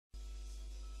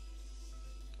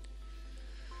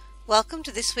Welcome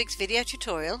to this week's video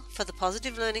tutorial for the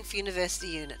Positive Learning for University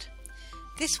unit.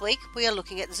 This week we are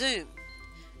looking at Zoom.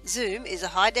 Zoom is a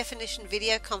high-definition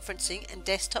video conferencing and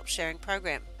desktop sharing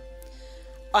program.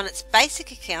 On its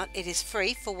basic account, it is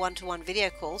free for one-to-one video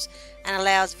calls and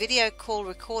allows video call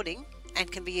recording and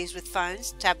can be used with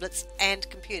phones, tablets and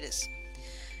computers.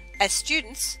 As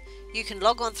students, you can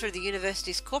log on through the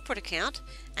university's corporate account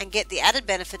and get the added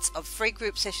benefits of free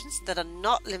group sessions that are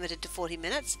not limited to 40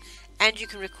 minutes, and you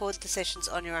can record the sessions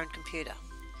on your own computer.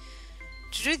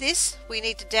 To do this, we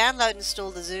need to download and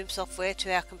install the Zoom software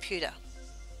to our computer.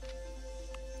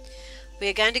 We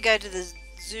are going to go to the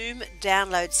Zoom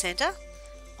Download Centre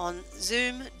on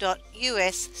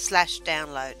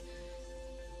zoom.us/download.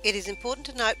 It is important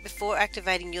to note before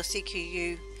activating your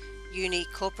CQU Uni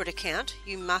corporate account,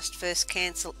 you must first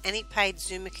cancel any paid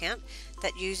Zoom account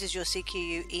that uses your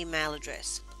CQU email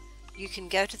address. You can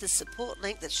go to the support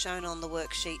link that's shown on the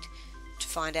worksheet to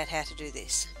find out how to do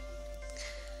this.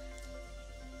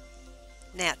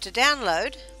 Now, to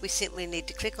download, we simply need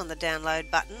to click on the download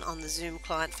button on the Zoom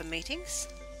client for meetings.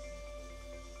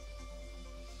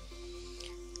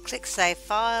 Click Save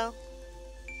File.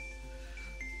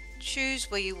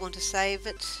 Choose where you want to save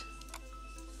it.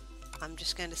 I'm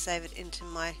just going to save it into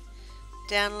my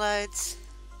downloads.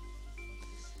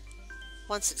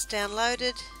 Once it's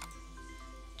downloaded,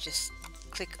 just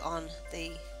click on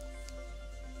the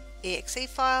exe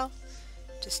file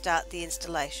to start the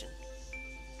installation.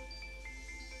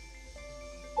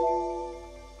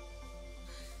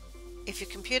 If your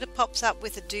computer pops up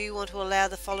with a "Do you want to allow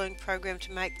the following program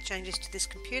to make changes to this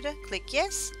computer?" click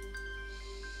Yes.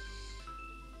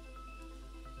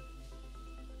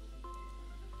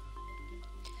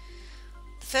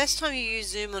 The first time you use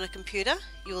Zoom on a computer,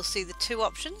 you will see the two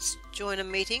options, join a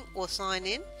meeting or sign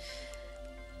in.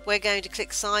 We're going to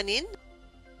click Sign In.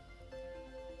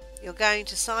 You're going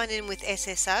to sign in with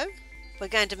SSO. We're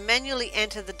going to manually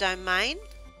enter the domain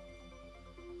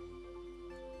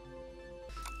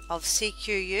of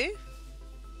CQU.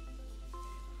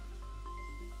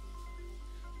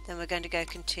 Then we're going to go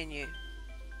Continue.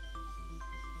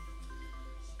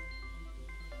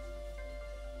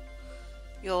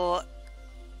 Your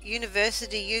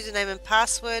university username and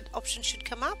password option should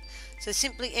come up. So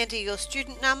simply enter your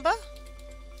student number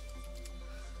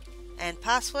and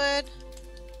password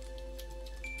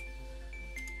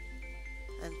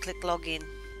and click Login.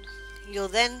 You'll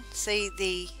then see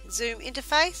the Zoom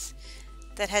interface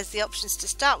that has the options to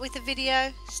start with a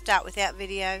video, start without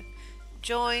video,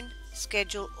 join,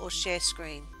 schedule or share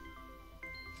screen.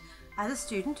 As a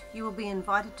student, you will be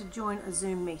invited to join a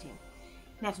Zoom meeting.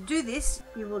 Now, to do this,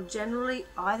 you will generally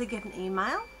either get an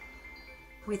email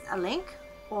with a link,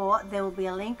 or there will be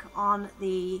a link on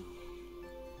the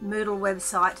Moodle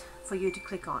website for you to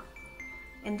click on.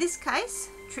 In this case,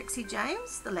 Trixie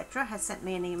James, the lecturer, has sent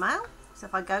me an email. So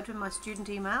if I go to my student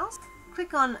emails,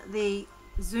 click on the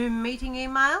Zoom meeting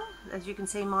email. As you can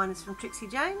see, mine is from Trixie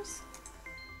James.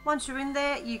 Once you're in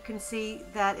there, you can see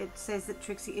that it says that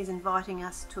Trixie is inviting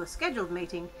us to a scheduled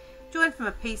meeting. Join from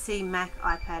a PC, Mac,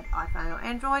 iPad, iPhone or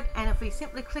Android, and if we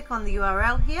simply click on the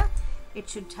URL here, it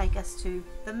should take us to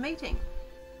the meeting.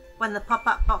 When the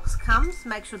pop-up box comes,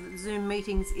 make sure that Zoom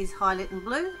Meetings is highlighted in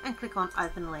blue and click on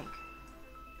Open Link.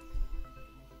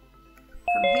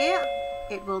 From here,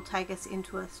 it will take us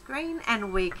into a screen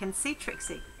and we can see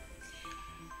Trixie.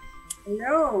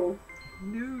 No.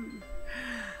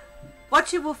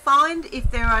 What you will find if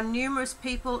there are numerous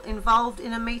people involved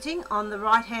in a meeting, on the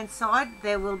right hand side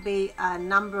there will be a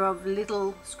number of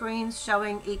little screens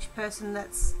showing each person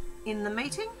that's in the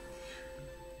meeting.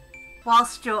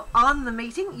 Whilst you're on the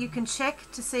meeting, you can check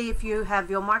to see if you have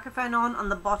your microphone on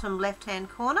the bottom left hand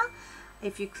corner.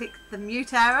 If you click the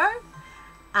mute arrow,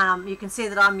 you can see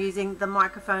that I'm using the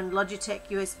microphone Logitech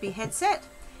USB headset.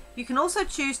 You can also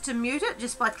choose to mute it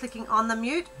just by clicking on the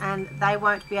mute, and they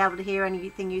won't be able to hear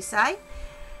anything you say.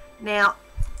 Now,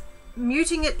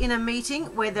 muting it in a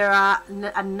meeting where there are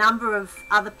a number of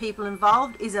other people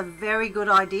involved is a very good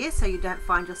idea, so you don't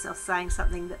find yourself saying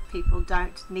something that people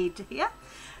don't need to hear.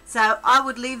 So I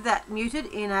would leave that muted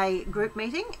in a group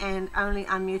meeting and only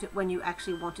unmute it when you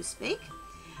actually want to speak.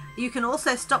 You can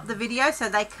also stop the video so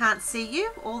they can't see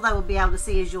you. All they will be able to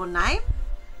see is your name.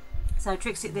 So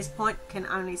Trixie at this point can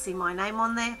only see my name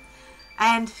on there.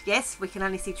 And yes, we can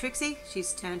only see Trixie.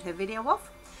 She's turned her video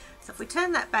off. So if we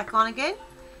turn that back on again,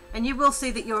 and you will see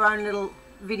that your own little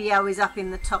video is up in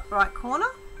the top right corner.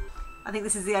 I think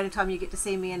this is the only time you get to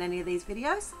see me in any of these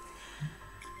videos.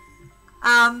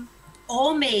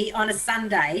 Or me on a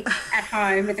Sunday at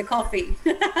home with a coffee.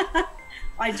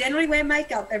 I generally wear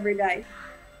makeup every day.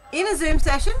 In a Zoom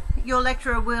session, your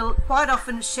lecturer will quite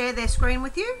often share their screen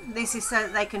with you. This is so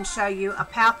that they can show you a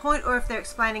PowerPoint, or if they're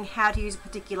explaining how to use a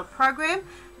particular program,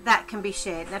 that can be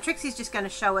shared. Now Trixie's just going to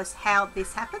show us how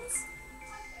this happens.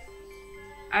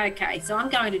 Okay, so I'm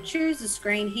going to choose a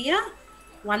screen here,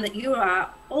 one that you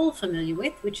are all familiar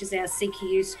with, which is our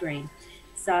CQU screen.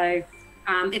 So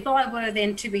if I were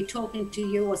then to be talking to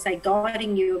you or say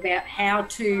guiding you about how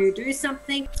to do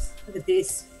something, look at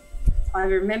this. I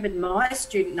remembered my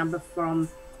student number from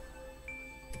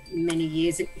many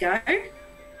years ago.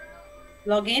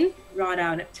 Log in, righto,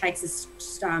 and it takes us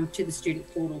to the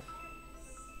student portal.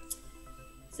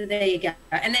 So there you go.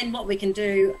 And then what we can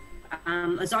do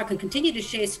is I can continue to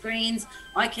share screens.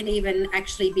 I can even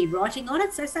actually be writing on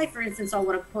it. So say, for instance, I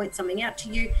want to point something out to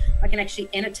you. I can actually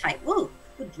annotate. Whoa,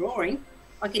 good drawing.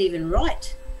 I could even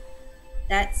write.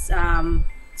 That's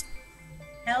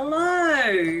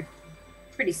hello.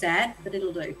 Pretty sad, but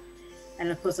it'll do. And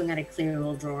of course I'm going to clear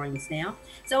all drawings now.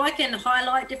 So I can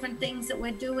highlight different things that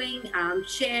we're doing,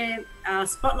 share,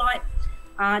 spotlight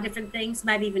different things,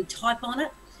 maybe even type on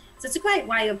it. So it's a great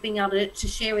way of being able to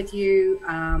share with you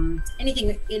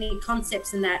anything, any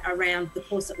concepts in that around the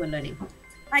course that we're learning.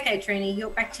 Okay,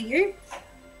 Trini, back to you.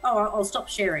 Oh, I'll stop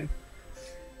sharing.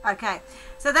 Okay,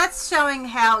 so that's showing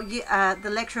how the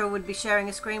lecturer would be sharing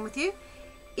a screen with you.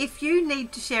 If you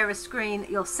need to share a screen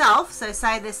yourself, so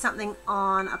say there's something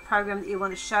on a program that you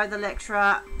want to show the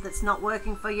lecturer that's not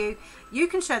working for you, you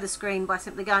can show the screen by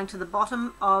simply going to the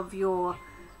bottom of your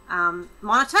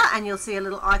monitor, and you'll see a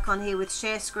little icon here with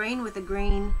share screen with a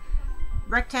green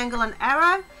rectangle and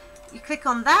arrow. You click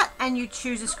on that and you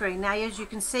choose a screen. Now as you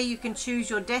can see, you can choose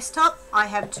your desktop. I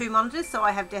have 2 monitors, so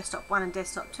I have desktop 1 and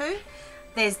desktop 2.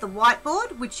 There's the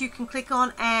whiteboard, which you can click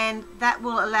on, and that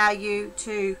will allow you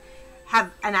to have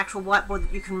an actual whiteboard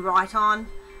that you can write on.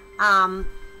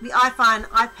 The iPhone,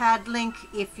 iPad link,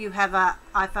 if you have an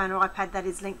iPhone or iPad that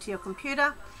is linked to your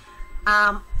computer.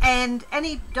 And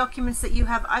any documents that you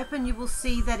have open, you will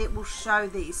see that it will show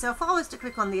these. So if I was to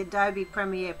click on the Adobe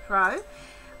Premiere Pro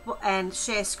and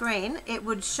share screen, it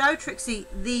would show Trixie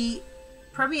the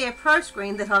Premiere Pro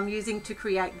screen that I'm using to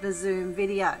create the Zoom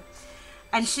video.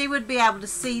 And she would be able to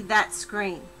see that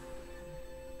screen.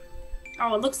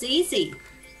 Oh, it looks easy.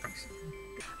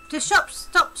 To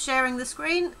stop sharing the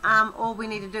screen, all we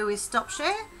need to do is stop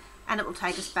share, and it will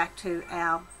take us back to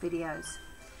our videos.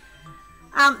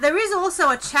 There is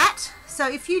also a chat, so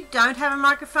if you don't have a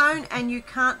microphone and you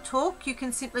can't talk, you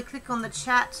can simply click on the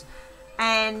chat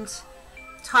and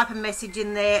type a message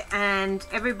in there, and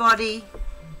everybody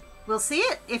will see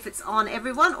it if it's on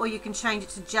everyone, or you can change it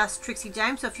to just Trixie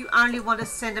James. So if you only want to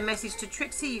send a message to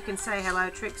Trixie, you can say hello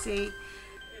Trixie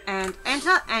and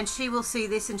enter, and she will see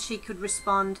this, and she could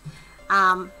respond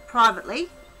privately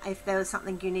if there was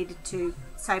something you needed to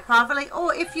say privately,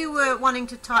 or if you were wanting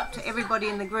to type to everybody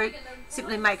in the group,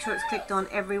 simply make sure it's clicked on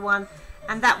everyone,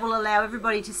 and that will allow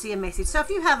everybody to see a message. So if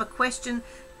you have a question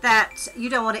that you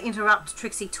don't want to interrupt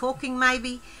Trixie talking,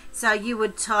 maybe, so you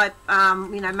would type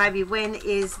you know, maybe when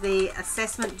is the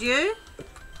assessment due,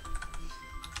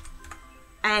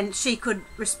 and she could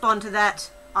respond to that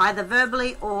either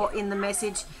verbally or in the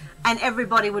message, and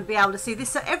everybody would be able to see this,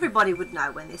 so everybody would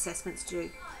know when the assessment's due.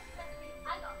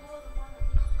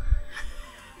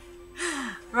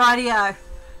 Rightio.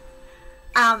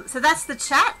 So that's the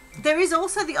chat. There is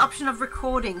also the option of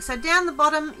recording. So down the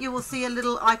bottom you will see a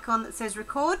little icon that says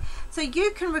record. So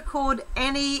you can record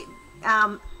any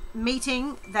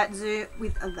meeting that Zoom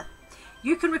with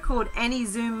you can record any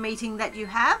Zoom meeting that you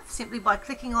have simply by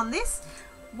clicking on this.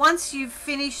 Once you've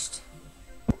finished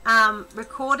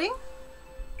recording,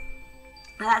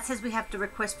 that says we have to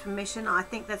request permission. I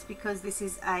think that's because this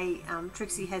is a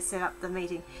Trixie has set up the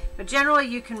meeting, but generally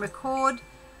you can record,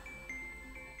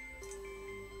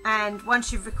 and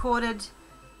once you've recorded,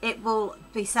 it will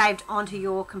be saved onto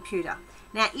your computer.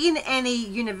 Now in any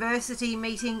university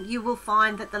meeting, you will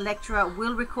find that the lecturer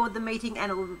will record the meeting,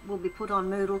 and it will be put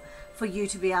on Moodle for you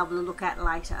to be able to look at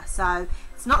later. So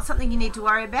it's not something you need to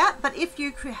worry about, but if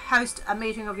you host a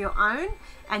meeting of your own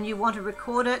and you want to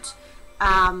record it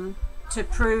to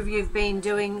prove you've been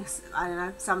doing, I don't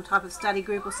know, some type of study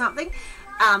group or something,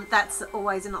 that's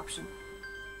always an option.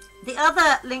 The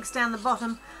other links down the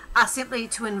bottom are simply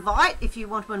to invite. If you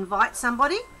want to invite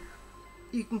somebody,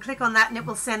 you can click on that and it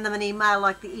will send them an email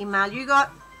like the email you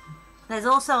got. There's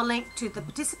also a link to the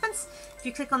participants. If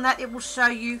you click on that, it will show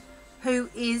you who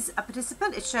is a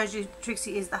participant. It shows you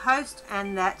Trixie is the host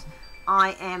and that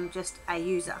I am just a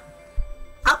user.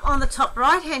 Up on the top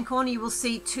right hand corner, you will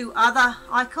see 2 other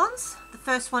icons. The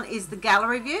first one is the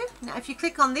gallery view. Now if you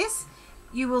click on this,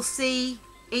 you will see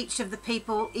each of the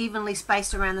people evenly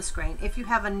spaced around the screen. If you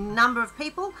have a number of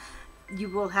people, you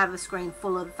will have a screen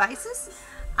full of faces.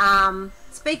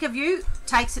 Speaker view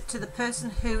takes it to the person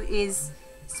who is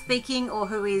speaking or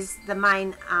who is the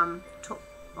main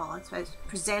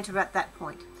presenter at that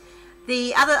point.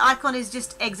 The other icon is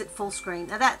just exit full screen.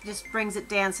 Now that just brings it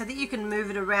down so that you can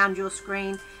move it around your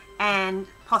screen and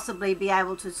possibly be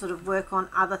able to sort of work on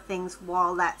other things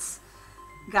while that's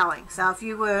going. So if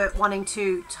you were wanting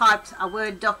to type a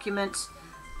Word document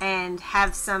and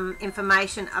have some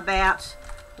information about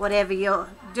whatever you're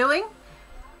doing,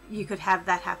 you could have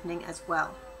that happening as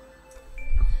well.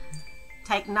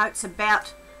 Take notes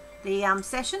about the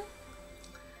session.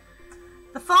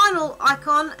 The final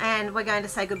icon, and we're going to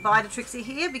say goodbye to Trixie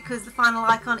here because the final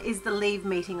icon is the leave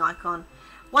meeting icon.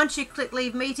 Once you click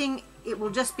leave meeting, it will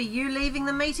just be you leaving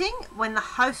the meeting. When the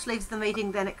host leaves the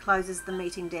meeting, then it closes the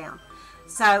meeting down.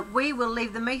 So we will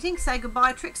leave the meeting, say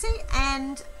goodbye Trixie,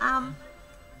 and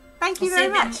thank you very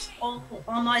much. All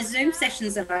my Zoom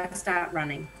sessions that I start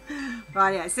running.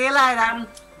 Rightio, see you later.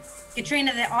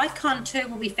 Katrina, the icon too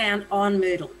will be found on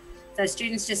Moodle. So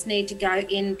students just need to go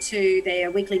into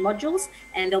their weekly modules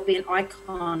and there'll be an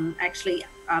icon, actually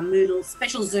a Moodle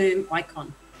special Zoom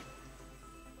icon.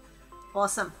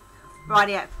 Awesome.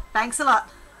 Rightio. Thanks a lot.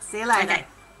 See you later. Okay.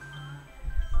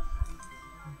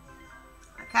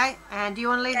 Okay, and do you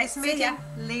want to leave this See meeting? ya.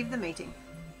 Leave the meeting.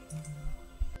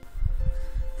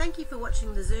 Thank you for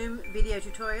watching the Zoom video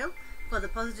tutorial for the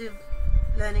Positive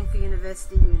Learning for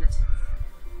University unit.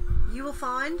 You will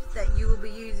find that you will be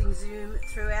using Zoom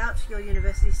throughout your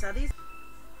university studies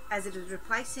as it is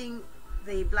replacing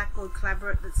the Blackboard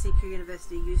Collaborate that CQ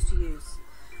University used to use.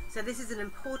 So this is an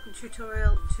important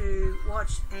tutorial to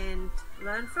watch and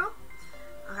learn from.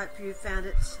 I hope you found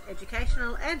it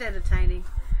educational and entertaining,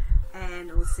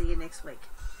 and we'll see you next week.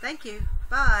 Thank you.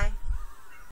 Bye.